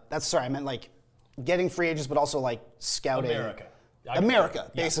I meant getting free agents, but also scouting.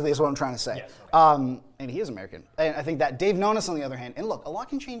 America, basically, is what I'm trying to say. Yes, okay. And he is American. And I think that Dave Nonis, on the other hand, and look, a lot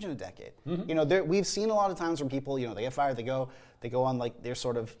can change in a decade. We've seen a lot of times where people, they get fired, they go on their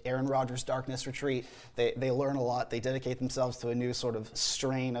sort of Aaron Rodgers darkness retreat. They learn a lot. They dedicate themselves to a new sort of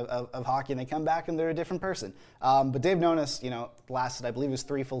strain of hockey, and they come back and they're a different person. But Dave Nonis, lasted, I believe it was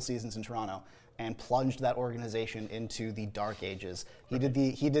 3 full seasons in Toronto, and plunged that organization into the dark ages. He did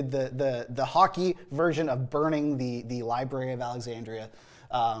the hockey version of burning the Library of Alexandria,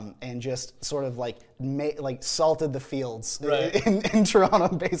 and just sort of salted the fields in Toronto,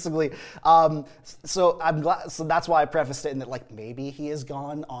 basically. So I'm glad. So that's why I prefaced it in that maybe he has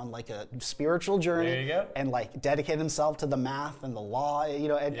gone on a spiritual journey. There you go. And dedicated himself to the math and the law.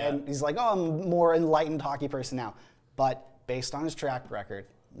 And he's I'm a more enlightened hockey person now. But based on his track record,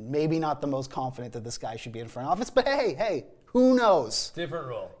 maybe not the most confident that this guy should be in front office, but hey, who knows? Different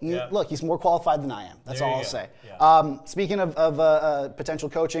role. Look, he's more qualified than I am. That's all I'll say. Yeah. Speaking of potential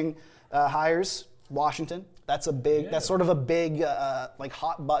coaching hires, Washington. That's sort of a big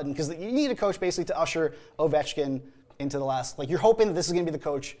hot button, because you need a coach basically to usher Ovechkin into the last. You're hoping that this is going to be the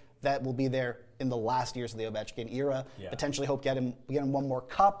coach that will be there in the last years of the Ovechkin era. Yeah. Potentially hope get him one more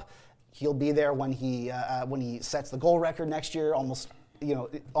cup. He'll be there when he sets the goal record next year, almost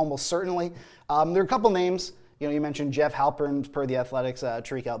certainly. There are a couple names. You mentioned Jeff Halpern per the Athletics,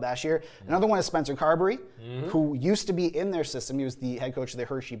 Tariq Al-Bashir. Another one is Spencer Carberry, who used to be in their system. He was the head coach of the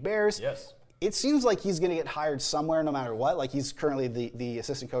Hershey Bears. Yes. It seems like he's going to get hired somewhere no matter what. He's currently the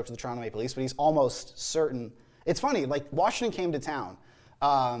assistant coach of the Toronto Maple Leafs, but he's almost certain. It's funny, Washington came to town,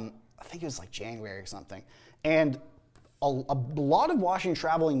 I think it was January or something, and a lot of Washington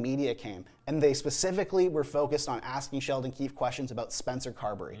traveling media came, and they specifically were focused on asking Sheldon Keefe questions about Spencer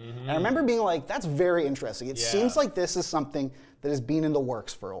Carberry. And I remember being that's very interesting. It seems like this is something that has been in the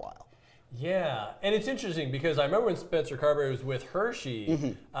works for a while. Yeah, and it's interesting because I remember when Spencer Carberry was with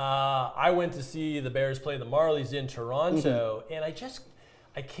Hershey, I went to see the Bears play the Marlies in Toronto, and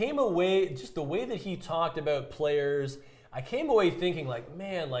I came away, just the way that he talked about players, I came away thinking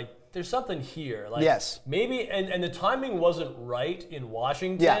man, there's something here. Yes. Maybe, and the timing wasn't right in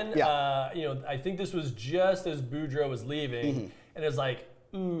Washington. Yeah. I think this was just as Boudreaux was leaving, and it was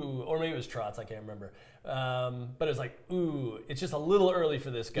ooh, or maybe it was Trotz, I can't remember. But it was ooh, it's just a little early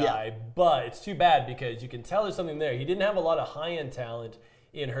for this guy, but it's too bad because you can tell there's something there. He didn't have a lot of high-end talent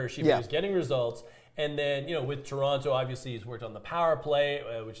in Hershey, but he was getting results. And then, with Toronto, obviously he's worked on the power play,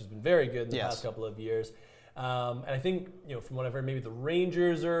 which has been very good in the past couple of years. And I think, from what I've heard, maybe the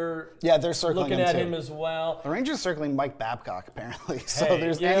Rangers are they're circling looking at him as well. The Rangers circling Mike Babcock, apparently. So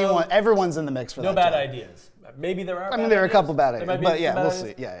Hey, everyone's in the mix for that. No bad job. ideas. Maybe there are. I mean, there are a couple bad There might ideas, be but yeah, some we'll bad see.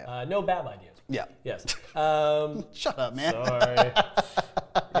 ideas. Yeah. No bad ideas. Yeah. Yes. Shut up, man. Sorry.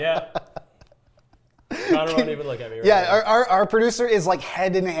 Yeah. Connor won't even look at me right Yeah, now. our producer is like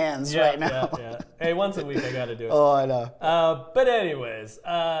head in hands right now. Yeah. Hey, once a week I got to do it. Oh, I know. But anyways,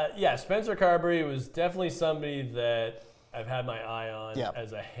 Spencer Carberry was definitely somebody that I've had my eye on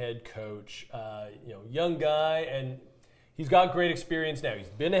as a head coach. Young guy, and he's got great experience now. He's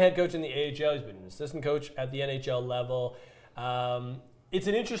been a head coach in the AHL. He's been an assistant coach at the NHL level. It's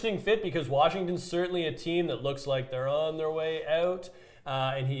an interesting fit because Washington's certainly a team that looks like they're on their way out.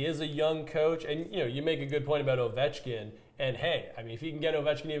 And he is a young coach. And, you make a good point about Ovechkin. And, hey, I mean, if you can get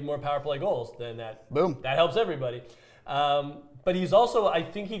Ovechkin even more power play goals, then that helps everybody. But he's also, I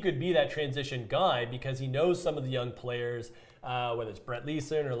think he could be that transition guy because he knows some of the young players, whether it's Brett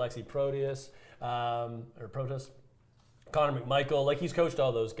Leeson or Alexi Proteus, Connor McMichael. Like, he's coached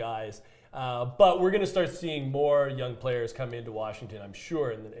all those guys. But we're going to start seeing more young players come into Washington, I'm sure,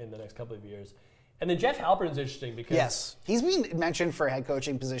 in the next couple of years. And then Jeff Halpern's interesting because he's been mentioned for head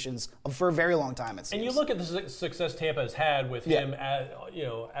coaching positions for a very long time. It seems. And you look at the success Tampa has had with him,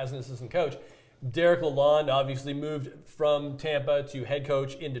 as an assistant coach. Derek Lalonde obviously moved from Tampa to head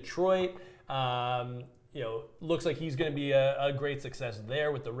coach in Detroit. Looks like he's going to be a great success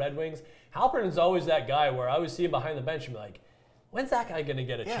there with the Red Wings. Halpern is always that guy where I always see him behind the bench and be like, when's that guy going to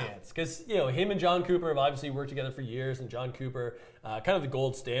get a chance? Because, him and John Cooper have obviously worked together for years, and John Cooper, kind of the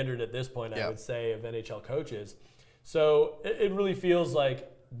gold standard at this point, I would say, of NHL coaches. So it really feels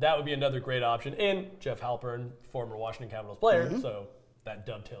like that would be another great option. And Jeff Halpern, former Washington Capitals player, so that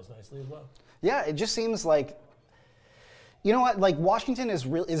dovetails nicely as well. Yeah, it just seems like, you know what, like Washington is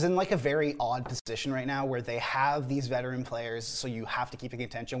in like a very odd position right now where they have these veteran players, so you have to keep a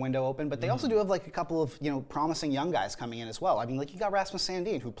contention window open, but they also do have like a couple of, promising young guys coming in as well. I mean, like you got Rasmus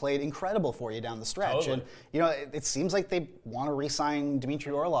Sandin, who played incredible for you down the stretch. Totally. And, it seems like they want to re-sign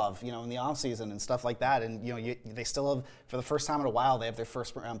Dmitry Orlov, in the offseason and stuff like that. And, they still have, for the first time in a while, they have their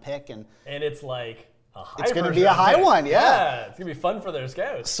first round pick. And it's like, it's going to be a high one, yeah. It's going to be fun for their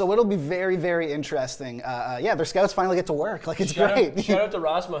scouts. So it'll be very, very interesting. Their scouts finally get to work. Like, it's great. Shout out to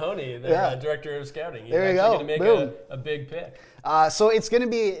Ross Mahoney, their director of scouting. He's there you actually go. going to make a big pick. So it'll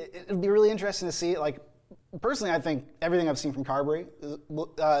be really interesting to see. Like, personally, I think everything I've seen from Carberry,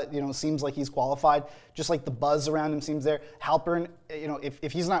 seems like he's qualified. Just like the buzz around him seems there. Halpern,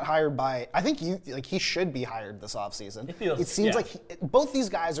 if he's not hired by, I think he should be hired this offseason. It seems like both these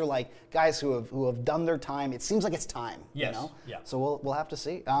guys are like guys who have done their time. It seems like it's time. Yes. Yeah. So we'll have to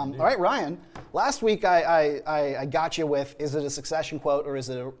see. All right, Ryan. Last week I got you with, is it a Succession quote or is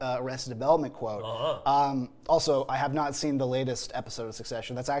it a Arrested Development quote? Also, I have not seen the latest episode of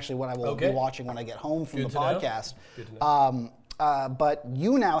Succession. That's actually what I will be watching when I get home from the podcast. Good to know. But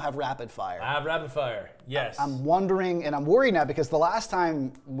you now have rapid fire. I have rapid fire. Yes. I'm wondering, and I'm worried now because the last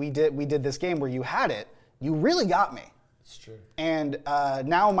time we did this game where you had it, you really got me. It's true. And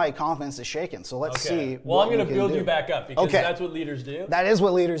now my confidence is shaken. So let's see. Well, I'm going to build you back up because that's what leaders do. That is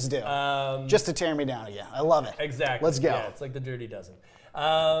what leaders do. Just to tear me down again. I love it. Exactly. Let's go. Yeah, it's like the Dirty Dozen.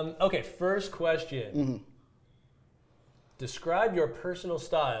 First question. Describe your personal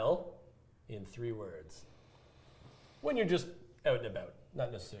style in 3 words. When you're just out and about,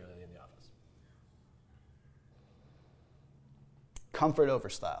 not necessarily in the office. Comfort over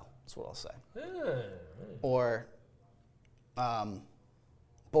style, that's what I'll say. Or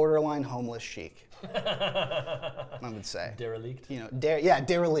borderline homeless chic, I would say. Derelict?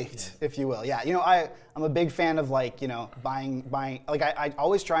 Derelict, if you will. Yeah, I'm a big fan of buying, like I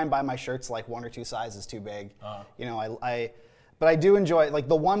always try and buy my shirts like 1 or 2 sizes too big. But I do enjoy, like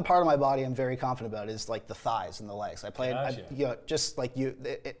the one part of my body I'm very confident about is like the thighs and the legs. Just like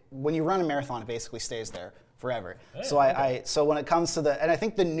when you run a marathon, it basically stays there forever. Hey, so when it comes to and I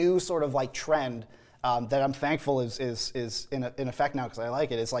think the new sort of like trend that I'm thankful is in effect now because I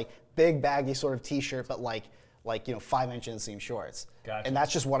like it, is like big baggy sort of t-shirt, but like 5-inch inseam shorts. Gotcha. And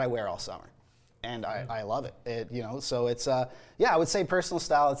that's just what I wear all summer. And I love it. So it's, I would say personal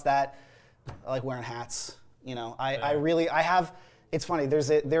style, it's that. I like wearing hats. It's funny,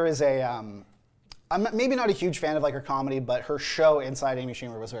 I'm maybe not a huge fan of like her comedy, but her show Inside Amy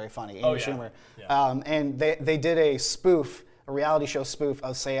Schumer was very funny. Amy Schumer. Yeah. And they did a reality show spoof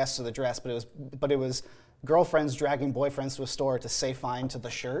of Say Yes to the Dress, but it was girlfriends dragging boyfriends to a store to say fine to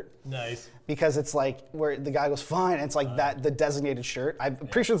the shirt. Nice. Because it's like where the guy goes fine, and it's like the designated shirt. I'm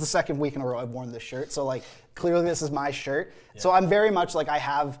pretty sure it's the second week in a row I've worn this shirt, so like clearly this is my shirt. Yeah. So I'm very much like I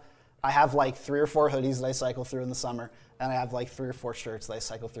have like 3 or 4 hoodies that I cycle through in the summer, and I have like 3 or 4 shirts that I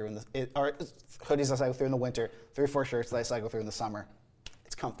cycle through or hoodies I cycle through in the winter, 3 or 4 shirts that I cycle through in the summer.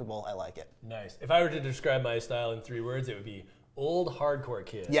 It's comfortable. I like it. Nice. If I were to describe my style in 3 words, it would be old hardcore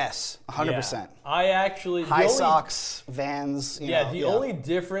kid. Yes, 100%. Yeah. I actually high socks, Vans. The only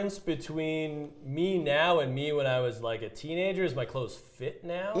difference between me now and me when I was like a teenager is my clothes fit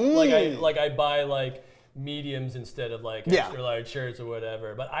now. Like I buy like mediums instead of like extra large shirts or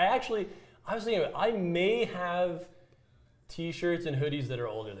whatever. But I was thinking I may have t-shirts and hoodies that are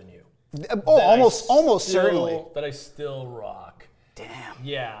older than you. Almost certainly. That I still rock. Damn.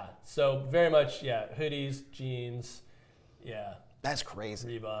 Yeah. So very much, hoodies, jeans. Yeah. That's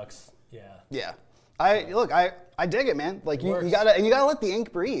crazy. Reeboks. Yeah. Yeah. I dig it, man. Like you gotta let the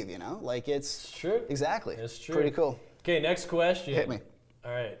ink breathe, Like it's true. Exactly. It's true. Pretty cool. Okay, next question. Hit me.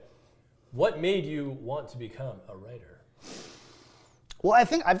 All right. What made you want to become a writer? Well, I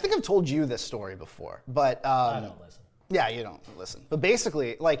think I've told you this story before, but I don't listen. Yeah, you don't listen. But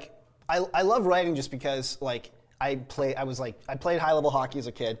basically, like I love writing just because like I played high level hockey as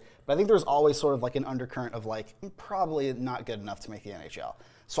a kid, but I think there was always sort of like an undercurrent of like I'm probably not good enough to make the NHL.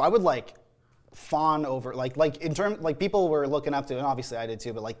 So I would like fawn over like in terms like people were looking up to, and obviously I did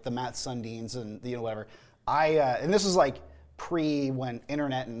too, but like the Matt Sundins and whatever. And this was like pre when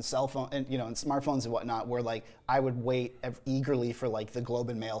internet and cell phone and and smartphones and whatnot were like I would wait eagerly for like the Globe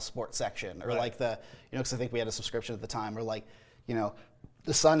and Mail sports section or like the because I think we had a subscription at the time, or like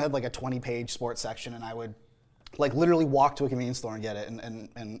the Sun had like a 20-page sports section, and I would like literally walk to a convenience store and get it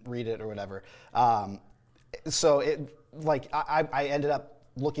and read it or whatever. So it like I ended up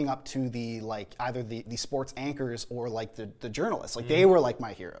looking up to the like either the sports anchors or like the journalists. Like they were like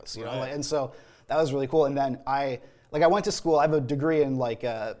my heroes, and so that was really cool. And then I went to school. I have a degree in like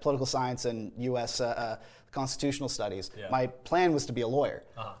political science and U.S. Constitutional studies. Yeah. My plan was to be a lawyer,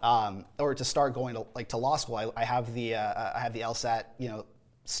 or to start going to law school. I have the LSAT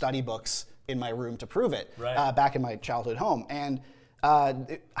study books in my room to prove it. Right. Back in my childhood home, and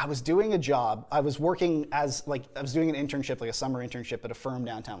I was doing a job. I was working as I was doing an internship, like a summer internship at a firm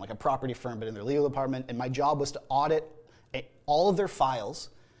downtown, like a property firm, but in their legal department. And my job was to audit all of their files,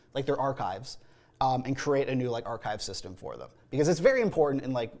 like their archives. And create a new like archive system for them, because it's very important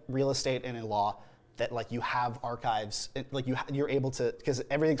in like real estate and in law that like you have archives, like you're able to, because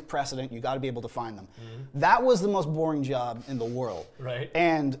everything's precedent, you got to be able to find them. That was the most boring job in the world. Right.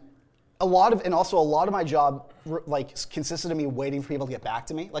 And a lot of my job like consisted of me waiting for people to get back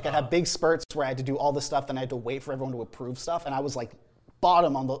to me. Like I'd have big spurts where I had to do all this stuff, then I had to wait for everyone to approve stuff, and I was like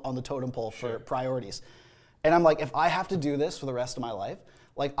bottom on the totem pole for priorities. And I'm like, if I have to do this for the rest of my life,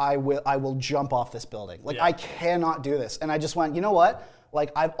 like I will jump off this building. Like I cannot do this. And I just went, you know what?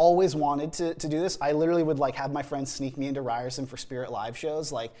 Like I've always wanted to do this. I literally would like have my friends sneak me into Ryerson for Spirit Live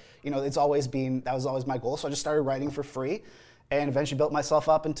shows. Like, that was always my goal. So I just started writing for free and eventually built myself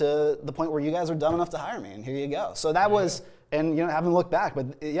up into the point where you guys are dumb enough to hire me, and here you go. So that was, and haven't looked back, but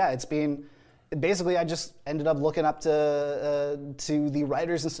it's been, basically I just ended up looking up to the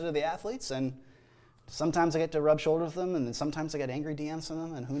writers instead of the athletes, and sometimes I get to rub shoulders with them, and then sometimes I get angry DMs from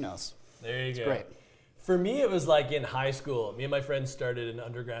them, and who knows. There you go. Great. For me, it was like in high school. Me and my friends started an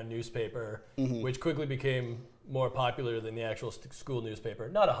underground newspaper, which quickly became more popular than the actual school newspaper.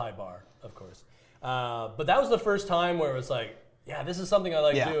 Not a high bar, of course. But that was the first time where it was like, this is something I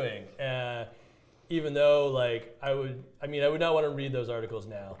like doing. Even though, like, I would not want to read those articles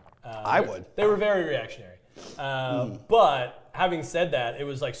now. I would. They were very reactionary. But having said that, it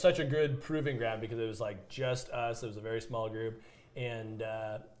was like such a good proving ground because it was like just us. It was a very small group, and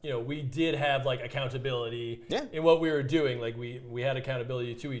we did have like accountability in what we were doing. Like we had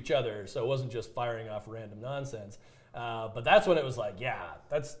accountability to each other, so it wasn't just firing off random nonsense. But that's when it was like,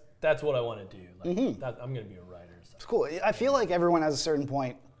 that's what I want to do. Like, I'm going to be a writer. So. It's cool. I feel like everyone has a certain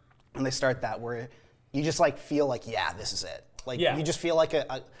point when they start that where you just like feel like this is it. Like you just feel like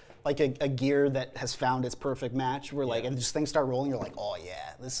a gear that has found its perfect match, where like and just things start rolling, you're like, oh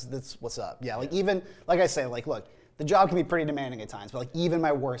yeah, this what's up. Like even like I say, like look, the job can be pretty demanding at times, but like even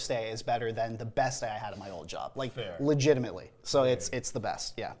my worst day is better than the best day I had at my old job. Like legitimately. So it's the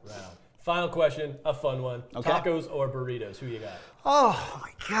best. Yeah. Right. Final question, a fun one. Okay. Tacos or burritos? Who you got? Oh my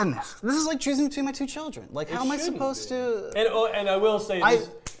goodness. This is like choosing between my two children. Like how am I supposed to And I will say this,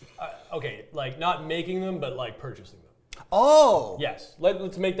 like not making them, but like purchasing them. Oh. Yes.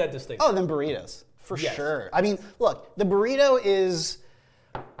 Let's make that distinction. Oh, then burritos. For sure. I mean, look, the burrito is,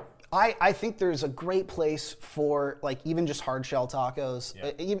 I think there's a great place for like even just hard shell tacos.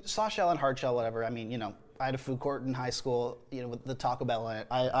 Even soft shell and hard shell, whatever. I mean, I had a food court in high school, with the Taco Bell in it.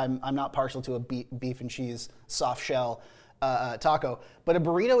 I'm not partial to a beef and cheese soft shell. taco. But a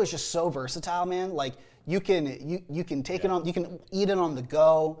burrito is just so versatile, man. Like you can take it on, you can eat it on the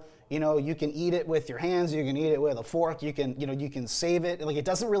go. You know, you can eat it with your hands. You can eat it with a fork. You can save it. Like it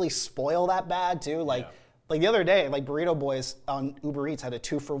doesn't really spoil that bad too. Like the other day, like Burrito Boys on Uber Eats had a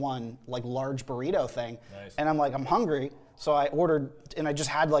 2-for-1 like large burrito thing, and I'm like, I'm hungry, so I ordered, and I just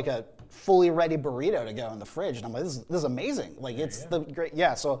had like a fully ready burrito to go in the fridge, and I'm like, this is amazing. Like it's the great,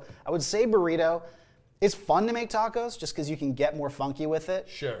 So I would say burrito. It's fun to make tacos just because you can get more funky with it.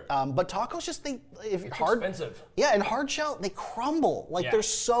 Sure. But tacos if it's hard, expensive. Yeah, and hard shell, they crumble. Like they're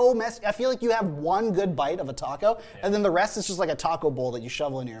so messy. I feel like you have one good bite of a taco, and then the rest is just like a taco bowl that you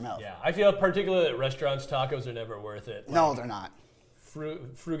shovel into your mouth. Yeah, I feel particularly that restaurants' tacos are never worth it. Like, no, they're not.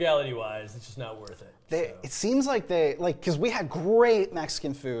 Frugality-wise, it's just not worth it. It seems like because we had great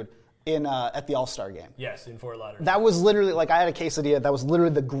Mexican food at the All-Star game. Yes, in Fort Lauderdale. That was literally, like, I had a quesadilla that was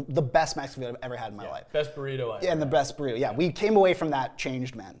literally the best Mexican food I've ever had in my life. Best burrito I've ever had. The best burrito. Yeah, we came away from that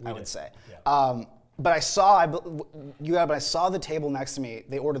changed men, I would say. Yeah. But I saw the table next to me.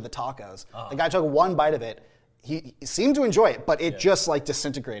 They ordered the tacos. The guy took one bite of it. He seemed to enjoy it, but it just like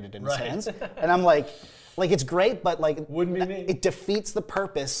disintegrated in his hands. And I'm like it's great, but like wouldn't be me. It defeats the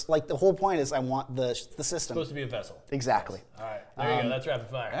purpose. Like the whole point is I want the system. It's supposed to be a vessel. Exactly. Yes. All right, there you go. That's rapid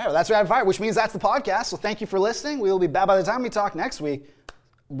fire. All right, well, that's rapid fire, which means that's the podcast. So thank you for listening. We will be back by the time we talk next week.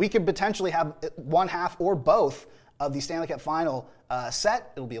 We could potentially have one half or both of the Stanley Cup Final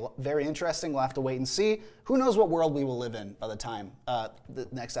set. It'll be very interesting. We'll have to wait and see. Who knows what world we will live in by the time the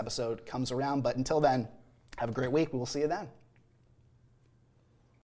next episode comes around. But until then, have a great week. We will see you then.